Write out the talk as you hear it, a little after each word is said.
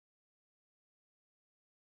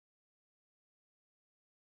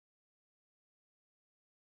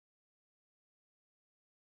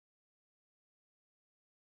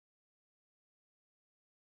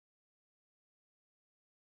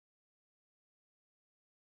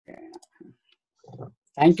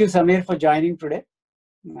Thank you, Samir, for joining today.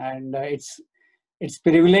 And it's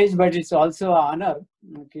privilege, but it's also an honor.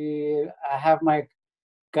 Okay, I have my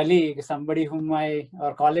colleague, somebody whom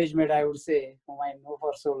or college mate, I would say, whom I know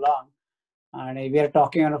for so long. And we are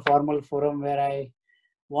talking on a formal forum where I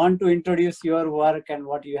want to introduce your work and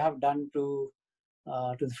what you have done to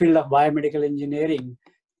the field of biomedical engineering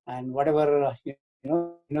and whatever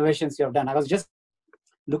innovations you have done. I was just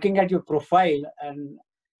looking at your profile, and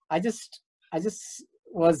I just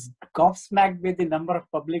was gobsmacked with the number of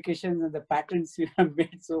publications and the patents you have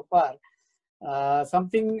made so far.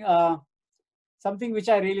 Something which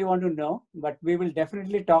I really want to know, but we will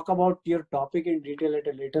definitely talk about your topic in detail at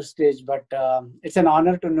a later stage. But it's an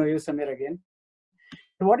honor to know you, Samir, again.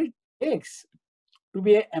 What it takes to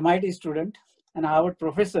be an MIT student and Harvard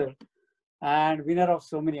professor and winner of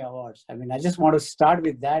so many awards. I mean, I just want to start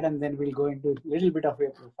with that, and then we'll go into a little bit of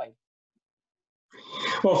your profile.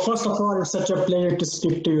 Well, first of all, it's such a pleasure to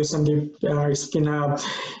speak to you, Sandeep. It's been a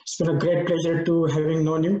great pleasure to having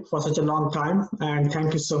known you for such a long time, and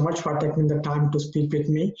thank you so much for taking the time to speak with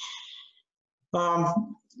me.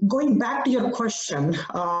 Going back to your question,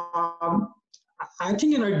 I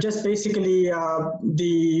think just basically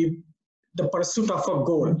the pursuit of a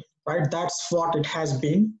goal, right? That's what it has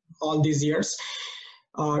been all these years.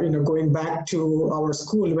 Going back to our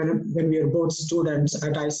school when we were both students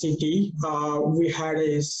at ICT, we had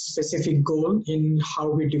a specific goal in how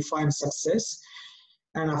we define success.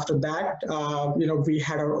 And after that, we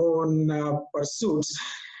had our own pursuits.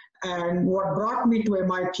 And what brought me to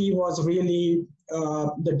MIT was really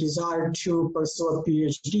the desire to pursue a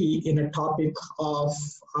PhD in a topic of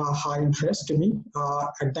high interest to me.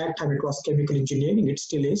 At that time, it was chemical engineering. It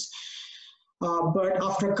still is. But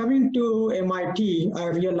after coming to MIT, I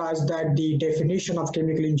realized that the definition of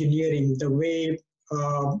chemical engineering, the way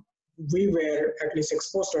we were at least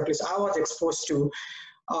exposed to, at least I was exposed to,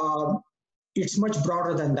 it's much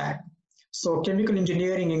broader than that. So chemical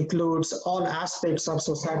engineering includes all aspects of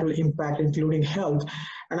societal impact, including health.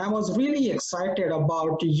 And I was really excited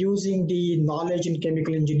about using the knowledge in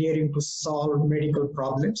chemical engineering to solve medical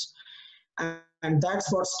problems. And that's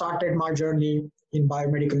what started my journey in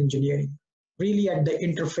biomedical engineering, really at the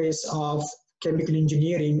interface of chemical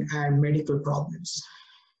engineering and medical problems.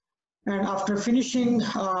 And after finishing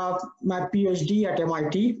my PhD at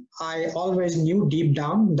MIT, I always knew deep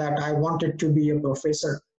down that I wanted to be a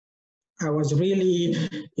professor. I was really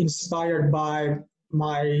inspired by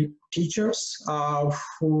my teachers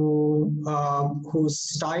whose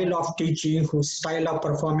style of teaching, whose style of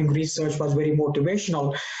performing research was very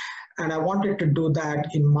motivational. And I wanted to do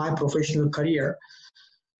that in my professional career.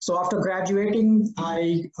 So after graduating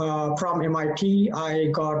from MIT, I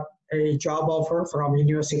got a job offer from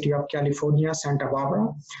University of California, Santa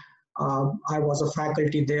Barbara. I was a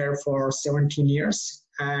faculty there for 17 years,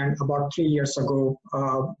 and about 3 years ago,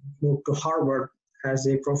 moved to Harvard as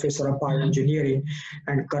a professor of bioengineering,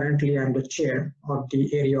 and currently I'm the chair of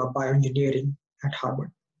the area of bioengineering at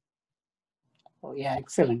Harvard. Oh, yeah,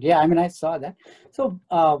 excellent. Yeah, I mean, I saw that. So,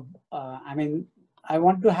 I mean, I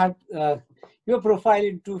want to have your profile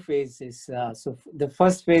in two phases. So the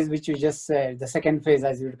first phase, which you just said, the second phase,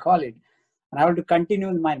 as you would call it. And I want to continue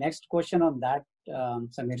with my next question on that,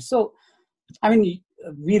 Samir. So, I mean,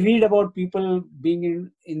 we read about people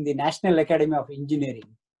being in the National Academy of Engineering,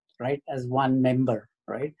 right, as one member,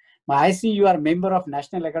 right? I see you are a member of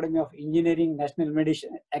National Academy of Engineering, National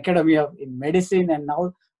Academy of Medicine, and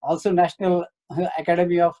now also National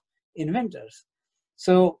Academy of Inventors.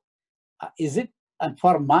 So is it, and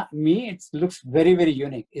for me, it looks very, very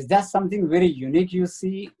unique. Is that something very unique you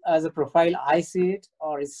see as a profile? I see it,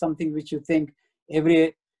 or is something which you think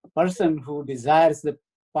every person who desires the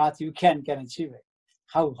path you can achieve it?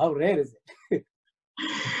 How rare is it?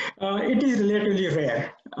 It is relatively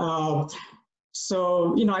rare.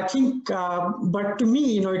 So, I think, but to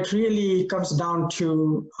me, it really comes down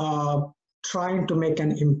to trying to make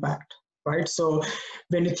an impact, right? So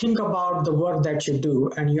when you think about the work that you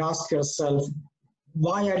do and you ask yourself,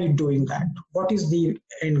 why are you doing that? What is the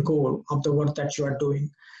end goal of the work that you are doing?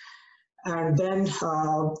 And then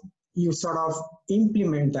you sort of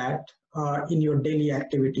implement that in your daily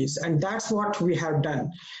activities. And that's what we have done.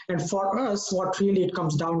 And for us, what really it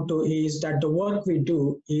comes down to is that the work we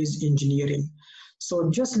do is engineering. So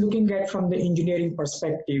just looking at from the engineering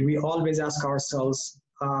perspective, we always ask ourselves,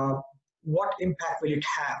 what impact will it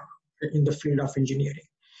have in the field of engineering?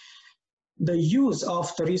 The use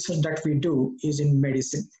of the research that we do is in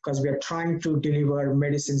medicine, because we are trying to deliver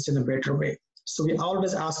medicines in a better way. So we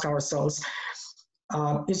always ask ourselves,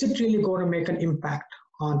 is it really going to make an impact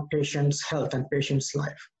on patients' health and patients'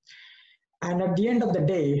 life? And at the end of the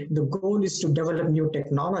day, the goal is to develop new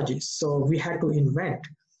technologies. So we had to invent.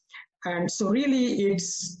 And so really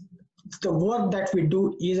it's the work that we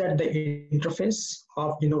do is at the interface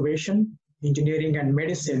of innovation, engineering, and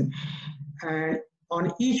medicine. And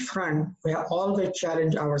on each front, we have always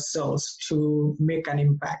challenged ourselves to make an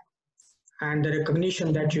impact. And the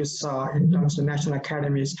recognition that you saw in terms of national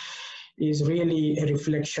academies is really a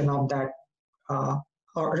reflection of that,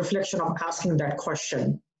 or a reflection of asking that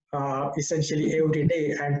question essentially every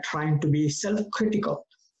day and trying to be self-critical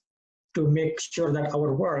to make sure that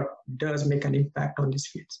our work does make an impact on these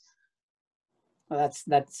fields.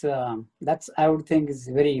 That's I would think is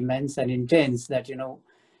very immense and intense, that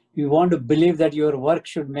you want to believe that your work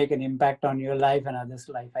should make an impact on your life and others'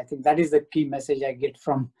 life. I think that is the key message I get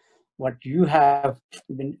from what you have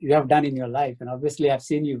done in your life. And obviously I've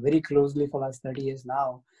seen you very closely for the last 30 years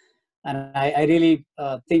now, and I really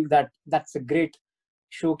think that that's a great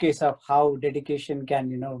showcase of how dedication can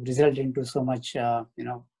result into so much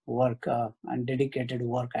work and dedicated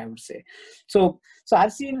work, I would say. So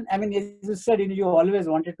I've seen, I mean, as you said, you always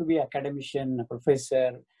wanted to be an academician, a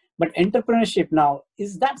professor, but entrepreneurship now,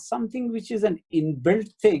 is that something which is an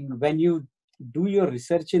inbuilt thing when you do your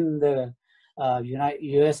research in the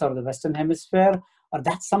US or the Western Hemisphere, or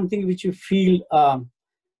that's something which you feel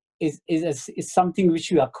is something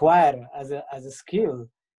which you acquire as a skill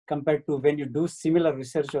compared to when you do similar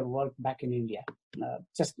research or work back in India?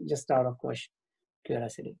 Just out of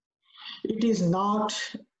curiosity. It is not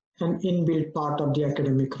an inbuilt part of the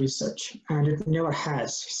academic research, and it never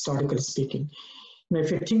has, historically speaking.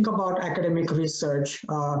 If you think about academic research,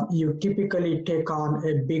 you typically take on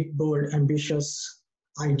a big, bold, ambitious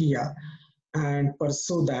idea and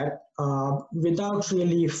pursue that without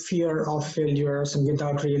really fear of failures and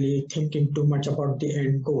without really thinking too much about the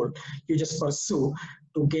end goal. You just pursue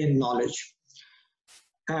to gain knowledge.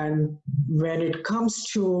 And when it comes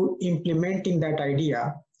to implementing that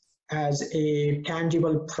idea as a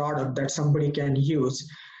tangible product that somebody can use,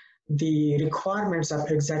 the requirements are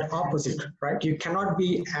exact opposite, right? You cannot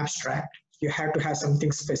be abstract. You have to have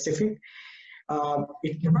something specific.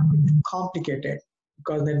 It cannot be too complicated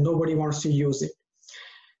because then nobody wants to use it.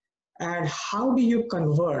 And how do you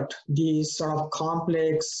convert these sort of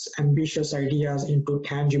complex, ambitious ideas into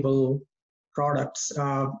tangible products?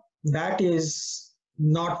 That is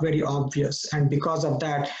not very obvious. And because of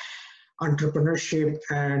that, entrepreneurship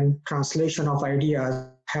and translation of ideas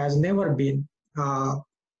has never been a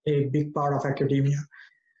big part of academia.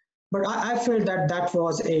 But I feel that that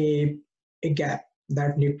was a gap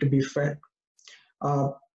that needed to be filled.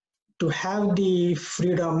 To have the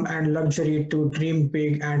freedom and luxury to dream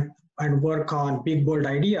big and work on big, bold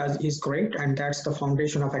ideas is great, and that's the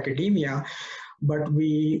foundation of academia. But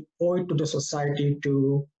we owe it to the society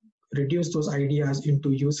to reduce those ideas into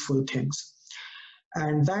useful things.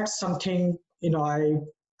 And that's something,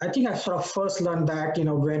 I think I sort of first learned that,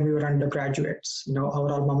 when we were undergraduates.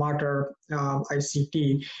 Our alma mater,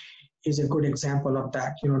 ICT, is a good example of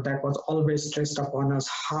that. That was always stressed upon us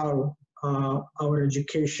how our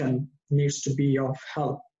education needs to be of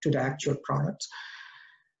help to the actual products.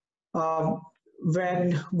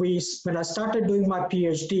 When I started doing my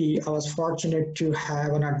PhD, I was fortunate to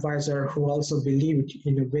have an advisor who also believed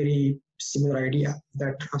in a very similar idea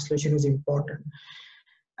that translation is important.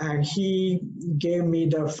 And he gave me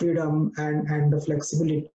the freedom and the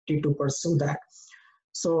flexibility to pursue that.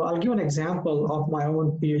 So I'll give an example of my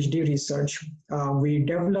own PhD research. We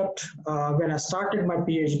developed, when I started my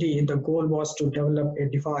PhD, the goal was to develop a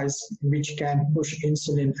device which can push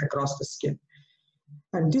insulin across the skin.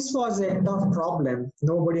 And this was a tough problem.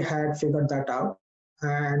 Nobody had figured that out.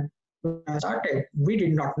 And when I started, we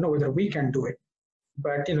did not know whether we can do it.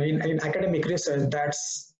 But in academic research,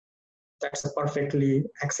 that's a perfectly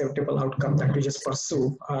acceptable outcome, that we just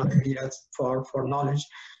pursue ideas for knowledge.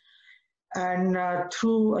 And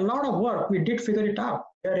through a lot of work, we did figure it out.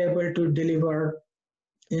 We were able to deliver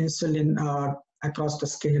insulin across the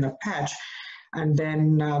skin in a patch. And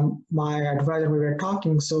then my advisor, we were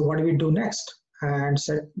talking, so what do we do next? And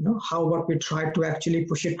said, how about we try to actually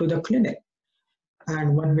push it to the clinic?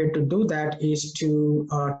 And one way to do that is to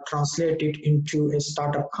translate it into a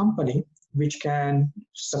startup company which can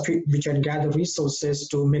gather resources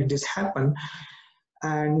to make this happen.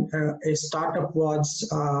 And a startup was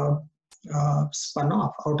spun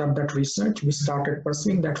off out of that research. We started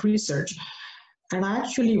pursuing that research. And I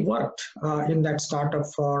actually worked in that startup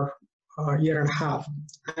for a year and a half.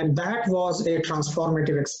 And that was a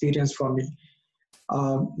transformative experience for me.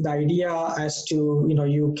 The idea as to,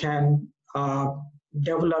 you can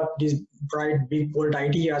develop these bright, big, bold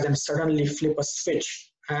ideas and suddenly flip a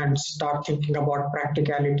switch and start thinking about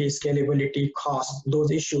practicality, scalability, cost,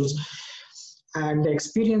 those issues. And the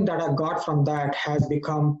experience that I got from that has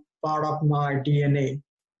become part of my DNA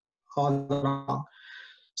all along.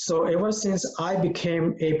 So ever since I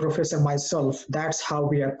became a professor myself, that's how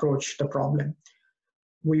we approach the problem.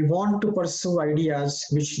 We want to pursue ideas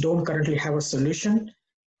which don't currently have a solution,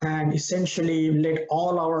 and essentially let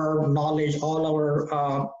all our knowledge, all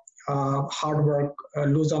our hard work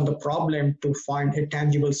loose on the problem to find a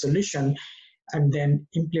tangible solution, and then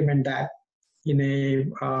implement that in a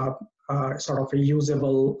sort of a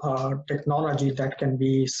usable technology that can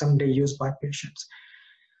be someday used by patients.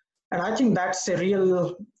 And I think that's a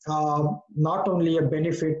real, not only a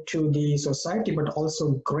benefit to the society, but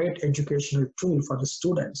also great educational tool for the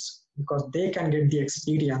students, because they can get the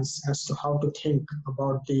experience as to how to think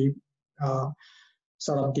about the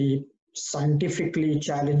sort of the scientifically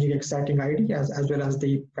challenging, exciting ideas, as well as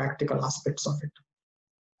the practical aspects of it.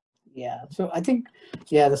 Yeah, so I think,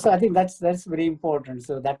 so I think that's very important.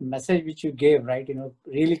 So that message which you gave, right,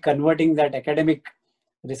 really converting that academic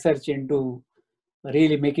research into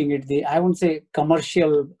really making it I won't say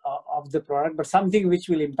commercial of the product, but something which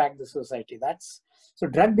will impact the society. So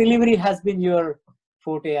drug delivery has been your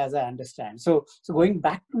forte, as I understand. So going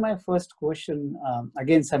back to my first question,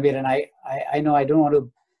 again, Samir, and I know I don't want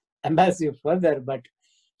to embarrass you further, but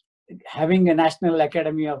having a National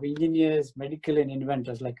Academy of Engineers, Medical and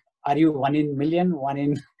Inventors, like, are you 1 in million, 1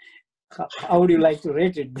 in, how would you like to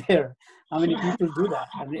rate it there? How many people do that?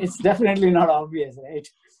 I mean, it's definitely not obvious, right,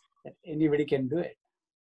 that anybody can do it.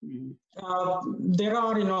 There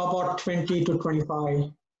are, about 20 to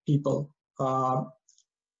 25 people all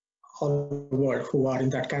over the world who are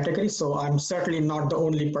in that category. So I'm certainly not the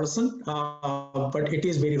only person, but it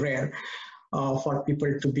is very rare for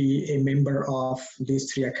people to be a member of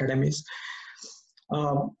these 3 academies.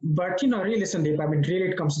 But, really, Sandeep, I mean,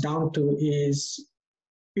 really it comes down to is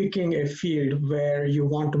picking a field where you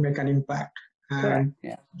want to make an impact and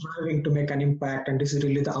driving to make an impact. And this is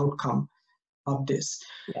really the outcome of this.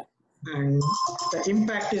 Yeah. And the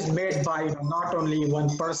impact is made by not only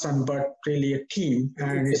one person, but really a team.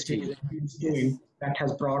 And it's really the team's doing that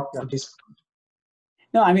has brought to this point.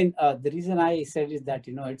 No, I mean, the reason I said is that,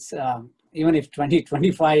 it's even if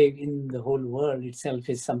 2025 in the whole world itself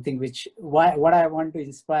is something which, what I want to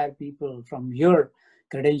inspire people from your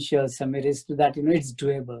credentials, Samir, is to that, it's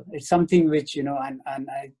doable. It's something which,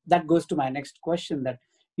 that goes to my next question, that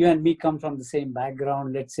you and me come from the same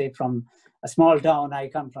background, let's say from a small town. I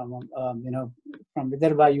come from, from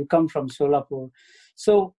Vidarbha, you come from Solapur.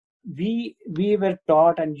 So we were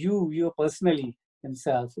taught, and you personally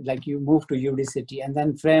himself, like you moved to UD City and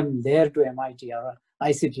then from there to MIT or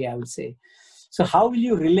ICT, I would say. So how will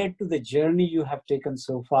you relate to the journey you have taken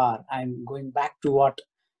so far? And going back to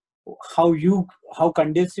how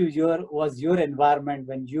conducive was your environment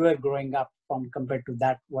when you were growing up compared to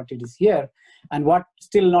that, what it is here, and what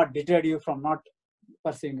still not deterred you from not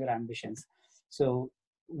pursuing your ambitions. So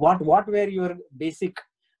what were your basic,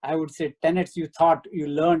 I would say, tenets you thought you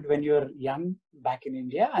learned when you were young back in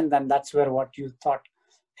India, and then that's where what you thought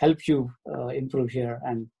helped you improve here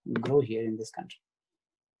and grow here in this country?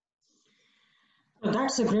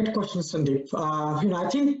 That's a great question, Sandeep. I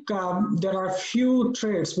think there are a few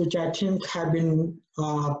traits which I think have been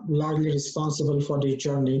largely responsible for the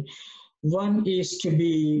journey. One is to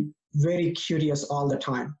be very curious all the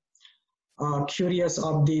time. Curious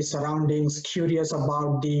of the surroundings, curious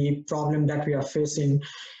about the problem that we are facing.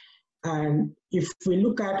 And if we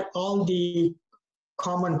look at all the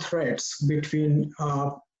common threads between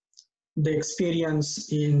the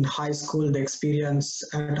experience in high school, the experience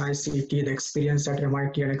at ICT, the experience at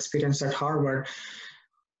MIT, and experience at Harvard,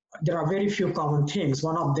 there are very few common things.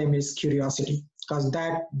 One of them is curiosity, because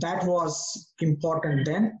that was important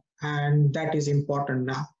then, and that is important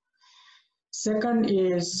now. Second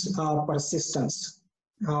is persistence.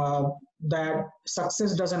 That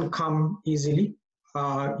success doesn't come easily.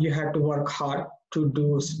 You have to work hard to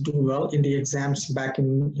do well in the exams back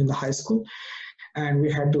in the high school. And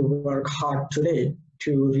we had to work hard today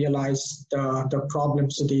to realize the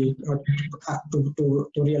problems, to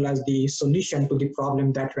realize the solution to the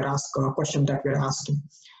problem that we're asking, question that we're asking.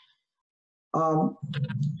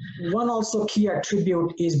 One also key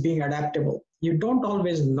attribute is being adaptable. You don't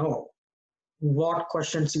always know what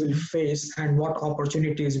questions you will face and what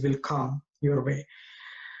opportunities will come your way.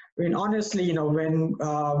 I mean, honestly,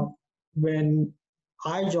 when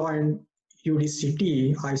I joined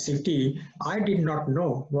UDCT, ICT, I did not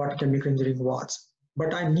know what chemical engineering was,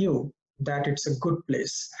 but I knew that it's a good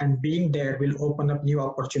place and being there will open up new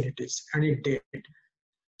opportunities, and it did.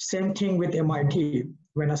 Same thing with MIT.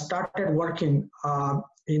 When I started working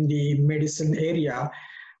in the medicine area,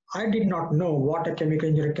 I did not know what a chemical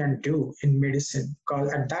engineer can do in medicine,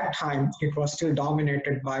 because at that time it was still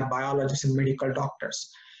dominated by biologists and medical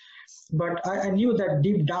doctors. But I knew that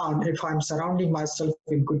deep down, if I'm surrounding myself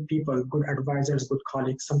with good people, good advisors, good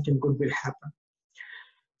colleagues, something good will happen.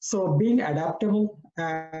 So being adaptable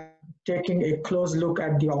and taking a close look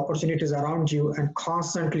at the opportunities around you and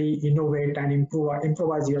constantly innovate and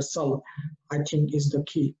improvise yourself, I think is the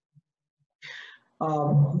key.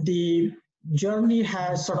 The journey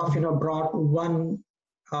has sort of, brought one,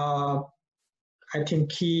 I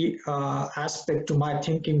think, key aspect to my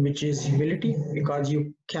thinking, which is humility, because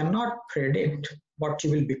you cannot predict what you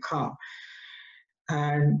will become.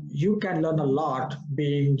 And you can learn a lot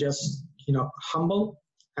being just, humble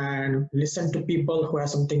and listen to people who have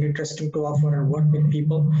something interesting to offer and work with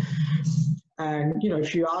people. And,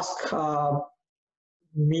 if you ask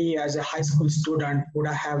me as a high school student, would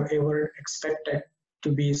I have ever expected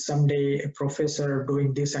to be someday a professor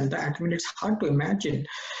doing this and that? I mean, it's hard to imagine.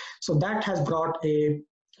 So that has brought a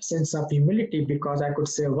sense of humility, because I could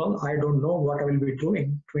say, well, I don't know what I will be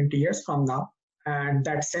doing 20 years from now. And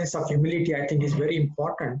that sense of humility, I think, is very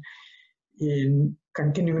important in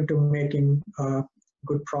continuing to making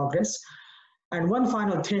good progress. And one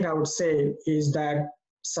final thing I would say is that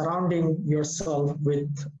surrounding yourself with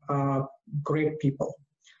great people,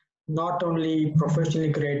 not only professionally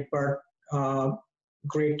great, but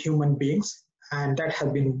great human beings. And that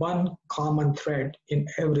has been one common thread in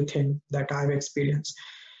everything that I've experienced.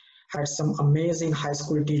 Had some amazing high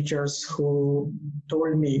school teachers who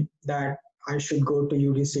told me that I should go to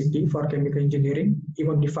UDCT for chemical engineering,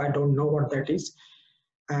 even if I don't know what that is.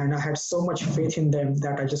 And I had so much faith in them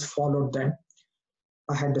that I just followed them.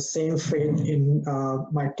 I had the same faith in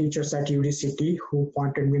my teachers at UDCT who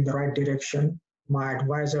pointed me in the right direction. My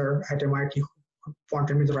advisor at MIT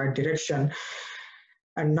pointed me in the right direction.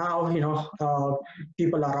 And now,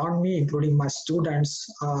 people around me, including my students.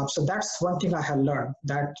 So that's one thing I have learned,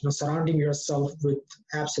 that surrounding yourself with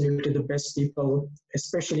absolutely the best people,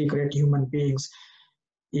 especially great human beings,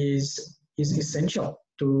 is essential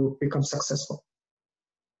to become successful.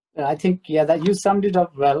 I think, yeah, that you summed it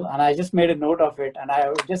up well, and I just made a note of it, and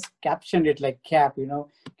I just captioned it like CAP,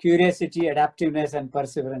 curiosity, adaptiveness, and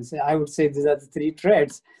perseverance. I would say these are the three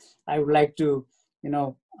traits I would like to,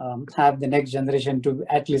 have the next generation to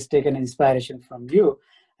at least take an inspiration from you.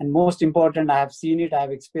 And most important, I have seen it, I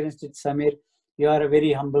have experienced it, Samir. You are a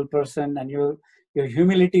very humble person, and your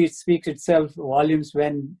humility speaks itself volumes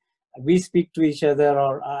when we speak to each other.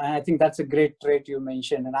 Or I think that's a great trait you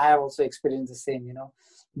mentioned, and I have also experienced the same.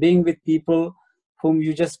 Being with people whom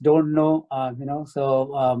you just don't know,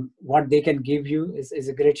 so what they can give you is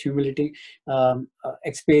a great humility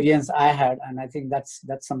experience I had, and I think that's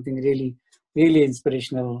something really, really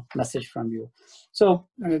inspirational message from you. So,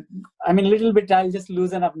 a little bit, I'll just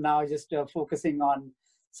loosen up now, just focusing on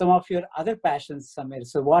some of your other passions, Samir.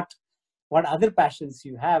 So what other passions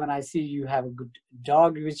you have? And I see you have a good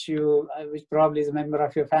dog, which probably is a member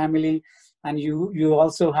of your family, and you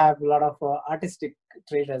also have a lot of artistic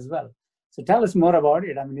trait as well. So tell us more about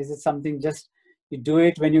it. Is it something just you do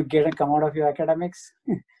it when you come out of your academics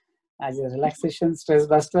as a relaxation, stress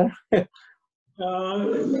buster? A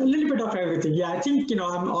little bit of everything. Yeah, I think,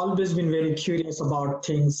 I've always been very curious about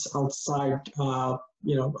things outside,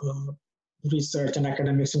 research and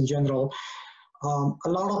academics in general. A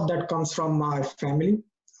lot of that comes from my family.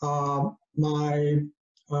 My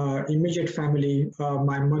immediate family,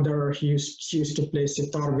 my mother, she used to play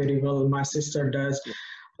sitar very well. My sister does.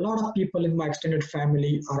 A lot of people in my extended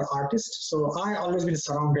family are artists. So I always been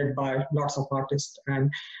surrounded by lots of artists,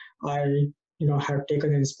 and I, have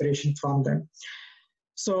taken inspiration from them.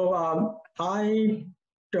 So I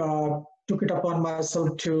took it upon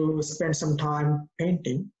myself to spend some time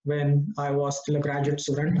painting when I was still a graduate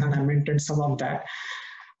student, and I maintained some of that.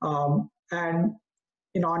 And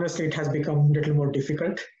honestly, it has become a little more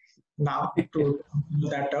difficult now to do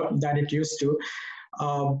that up than it used to.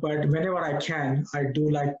 But whenever I can, I do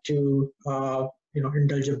like to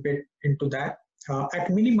indulge a bit into that.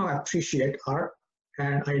 At minimum, I appreciate art,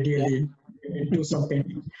 and ideally do some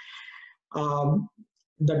painting.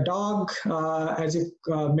 The dog, as you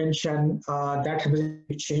mentioned, that has a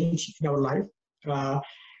change in our life.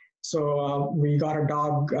 So we got a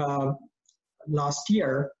dog last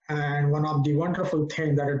year, and one of the wonderful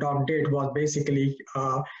things that a dog did was basically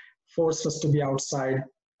force us to be outside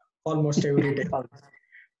almost every day.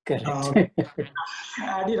 And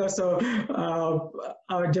so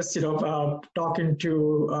I was just talking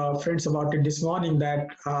to friends about it this morning, that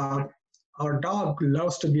our dog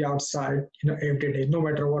loves to be outside every day, no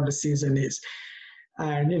matter what the season is.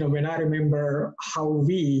 And when I remember how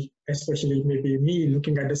we, especially maybe me,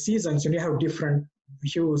 looking at the seasons, you have different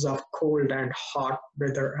views of cold and hot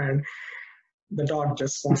weather, and the dog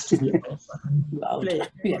just wants to be outside and play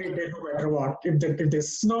every day, no matter what. If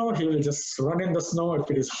there's snow, he will just run in the snow. If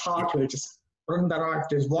it is hot, he will just run the rock. If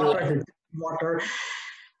there's water, he'll drink water.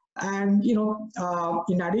 And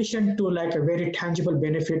in addition to like a very tangible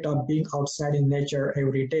benefit of being outside in nature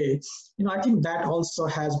every day, I think that also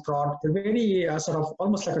has brought a very sort of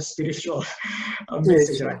almost like a spiritual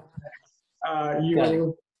message. Right?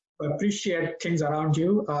 You appreciate things around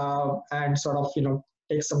you and sort of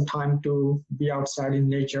take some time to be outside in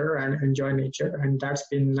nature and enjoy nature, and that's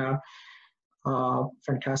been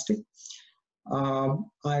fantastic.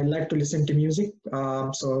 I like to listen to music,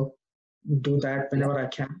 so do that whenever I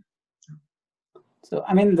can. So,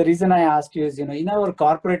 I mean, the reason I asked you is, in our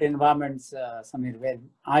corporate environments, Samir, where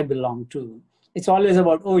I belong to, it's always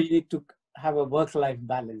about, you need to have a work-life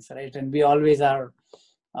balance, right? And we always are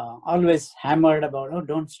always hammered about,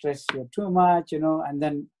 don't stress you too much, and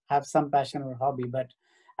then have some passion or hobby. But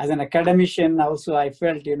as an academician, also I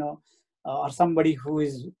felt, or somebody who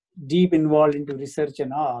is deep involved into research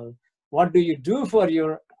and all, what do you do for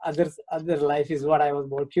your other life is what I was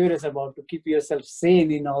more curious about, to keep yourself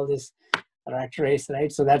sane in all this rat race,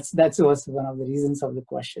 right? So that was one of the reasons of the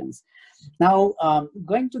questions. Now,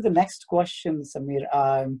 going to the next question, Samir,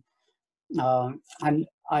 and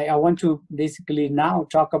I want to basically now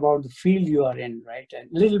talk about the field you are in, right? And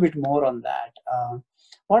a little bit more on that.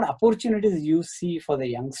 What opportunities you see for the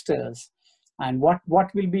youngsters, and what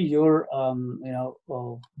will be your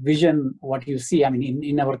vision, what you see? I mean,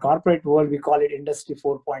 in our corporate world, we call it Industry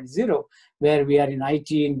 4.0, where we are in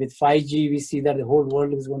IT, and with 5G, we see that the whole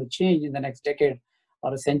world is going to change in the next decade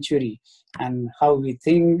or a century. And how we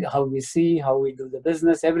think, how we see, how we do the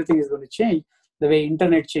business, everything is going to change the way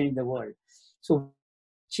internet changed the world. So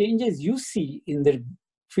changes you see in the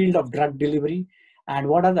field of drug delivery, and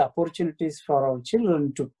what are the opportunities for our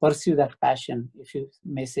children to pursue that passion, if you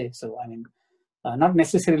may say so? I mean, not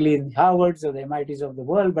necessarily in Harvards or the MITs of the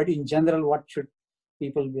world, but in general, what should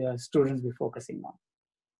students be focusing on?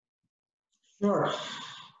 Sure.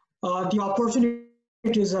 The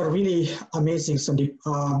opportunities are really amazing, Sandeep.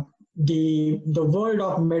 The world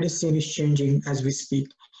of medicine is changing as we speak.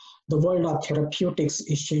 The world of therapeutics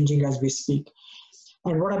is changing as we speak.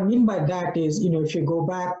 And what I mean by that is, if you go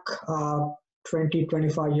back 20,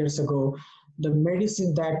 25 years ago, the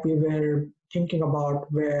medicine that we were thinking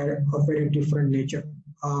about were of very different nature.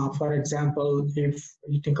 For example, if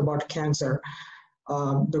you think about cancer,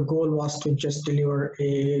 the goal was to just deliver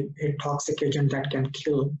a toxic agent that can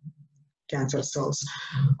kill cancer cells.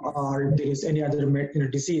 Or if there is any other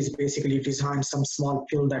disease, basically design some small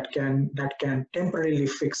pill that can temporarily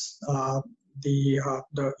fix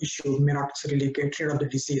the issue, may not necessarily get rid of the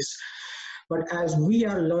disease. But as we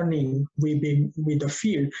are learning, with the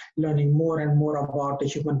field, learning more and more about the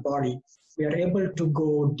human body, we are able to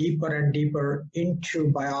go deeper and deeper into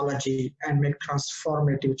biology and make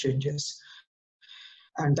transformative changes.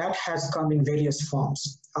 And that has come in various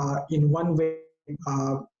forms. In one way,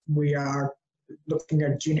 we are looking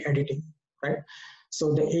at gene editing, right?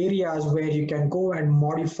 So the areas where you can go and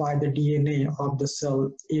modify the DNA of the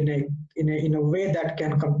cell in a way that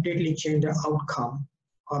can completely change the outcome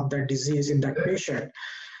of the disease in that patient.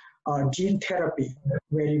 Gene therapy,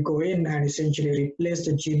 where you go in and essentially replace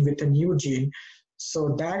the gene with a new gene.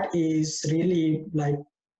 So that is really like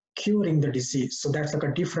curing the disease. So that's like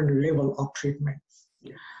a different level of treatment.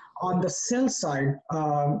 On the cell side,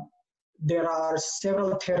 there are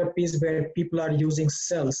several therapies where people are using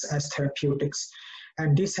cells as therapeutics,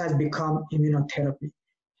 and this has become immunotherapy.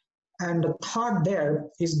 And the thought there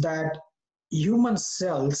is that human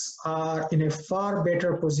cells are in a far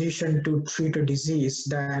better position to treat a disease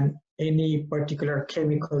than any particular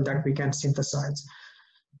chemical that we can synthesize.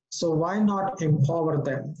 So why not empower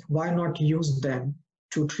them? Why not use them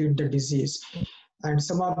to treat the disease? And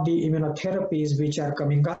some of the immunotherapies which are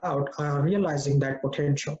coming out are realizing that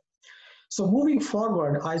potential. So moving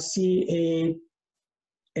forward, I see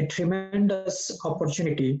a tremendous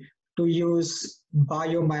opportunity to use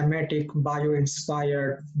biomimetic,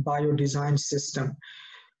 bio-inspired, bio-designed system,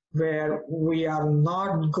 where we are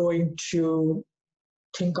not going to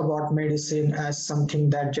think about medicine as something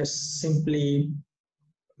that just simply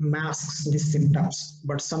masks the symptoms,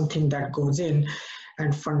 but something that goes in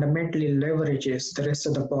and fundamentally leverages the rest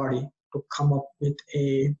of the body to come up with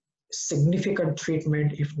a significant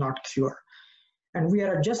treatment, if not cure. And we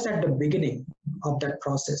are just at the beginning of that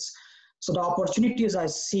process. So the opportunities I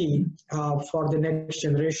see for the next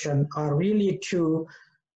generation are really to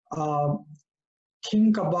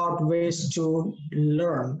think about ways to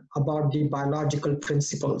learn about the biological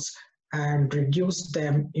principles and reduce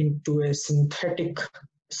them into a synthetic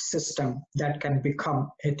system that can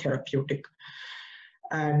become a therapeutic.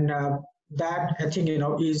 And that, I think,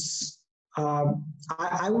 is,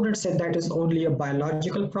 I wouldn't say that is only a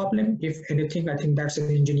biological problem. If anything, I think that's an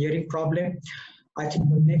engineering problem. I think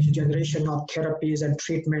the next generation of therapies and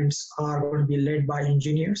treatments are going to be led by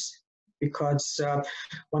engineers, because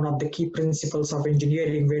one of the key principles of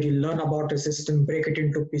engineering, where you learn about a system, break it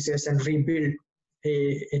into pieces, and rebuild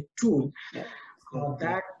a tool,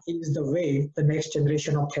 that is the way the next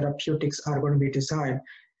generation of therapeutics are going to be designed.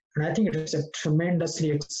 And I think it is a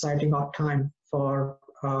tremendously exciting time for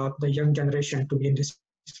the young generation to be in this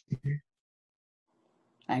field.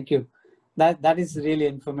 Thank you. That is really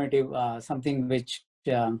informative, something which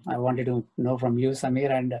I wanted to know from you,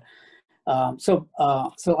 Samir. And so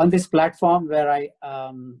on this platform where I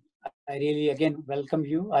really again welcome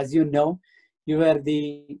you. As you know, you are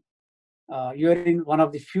in one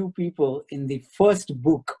of the few people in the first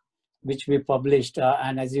book which we published,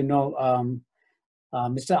 and as you know,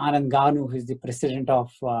 Mr. Anand Ganu, who is the president of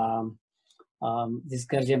this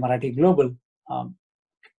Garje Marathi Global,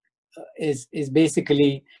 is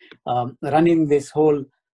basically running this whole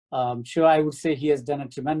show. I would say he has done a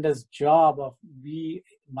tremendous job of we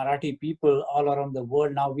Marathi people all around the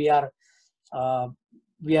world. Now we are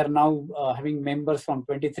now having members from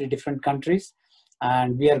 23 different countries,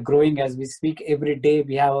 and we are growing as we speak. Every day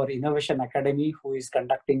we have our Innovation Academy, who is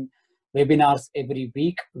conducting webinars every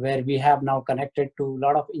week, where we have now connected to a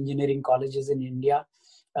lot of engineering colleges in India,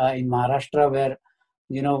 in Maharashtra, where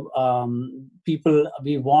people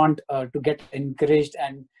we want to get encouraged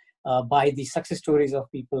and by the success stories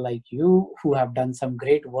of people like you who have done some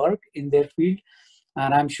great work in their field.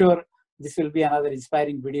 And I'm sure this will be another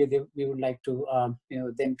inspiring video that we would like to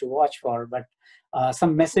them to watch for. But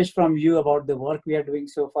some message from you about the work we are doing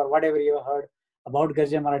so far, whatever you have heard about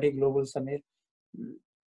Garje Marathi Global, Samir.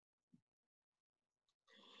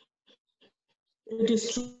 It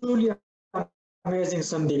is truly amazing,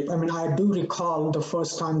 Sandeep. I mean, I do recall the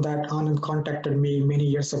first time that Anand contacted me many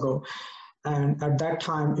years ago. And at that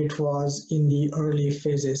time, it was in the early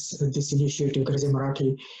phases of this initiative, Garje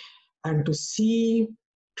Marathi. And to see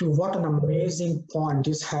to what an amazing point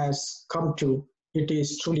this has come to, it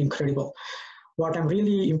is truly incredible. What I'm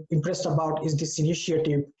really impressed about is this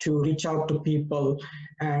initiative to reach out to people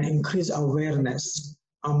and increase awareness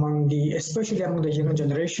especially among the younger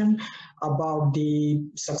generation, about the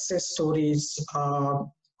success stories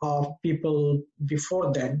of people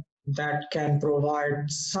before them, that can provide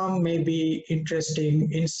some maybe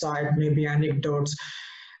interesting insight, maybe anecdotes,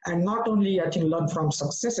 and not only, I think, learn from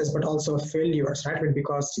successes, but also failures, right?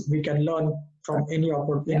 Because we can learn from any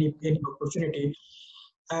opportunity.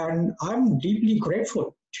 And I'm deeply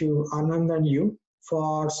grateful to Anand and you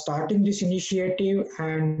for starting this initiative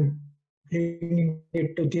and bringing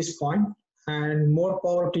it to this point. And more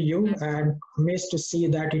power to you, and amazed to see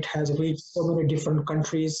that it has reached so many different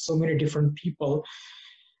countries, so many different people.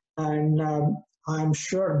 And I'm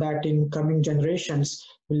sure that in coming generations,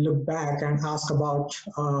 we'll look back and ask about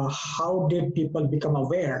how did people become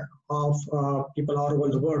aware of people all over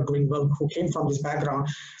the world doing well who came from this background,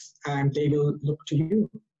 and they will look to you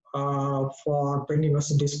for bringing us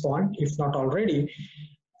to this point, if not already.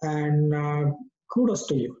 And kudos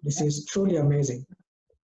to you. This is truly amazing.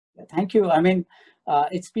 Thank you. I mean,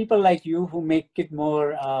 it's people like you who make it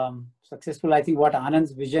more successful. I think what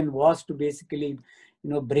Anand's vision was to basically,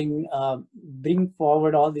 bring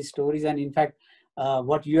forward all these stories. And in fact,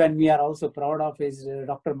 what you and me are also proud of is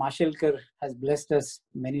Dr. Mashelkar has blessed us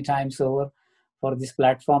many times over for this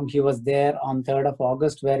platform. He was there on 3rd of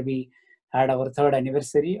August, where we had our 3rd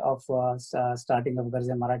anniversary of starting of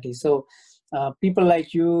Garje Marathi. So people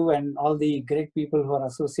like you and all the great people who are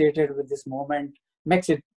associated with this moment makes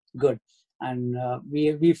it good. And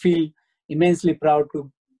we feel immensely proud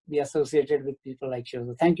to be associated with people like you.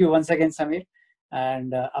 So thank you once again, Samir,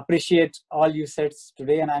 and appreciate all you said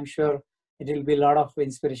today. And I'm sure it will be a lot of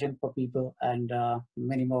inspiration for people and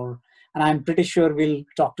many more. And I'm pretty sure we'll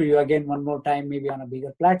talk to you again one more time, maybe on a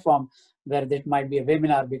bigger platform where that might be a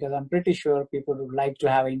webinar, because I'm pretty sure people would like to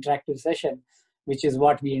have an interactive session, which is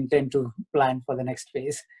what we intend to plan for the next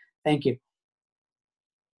phase. Thank you.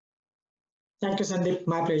 Thank you, Sandeep.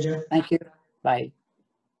 My pleasure. Thank you. Bye.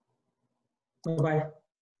 Bye-bye.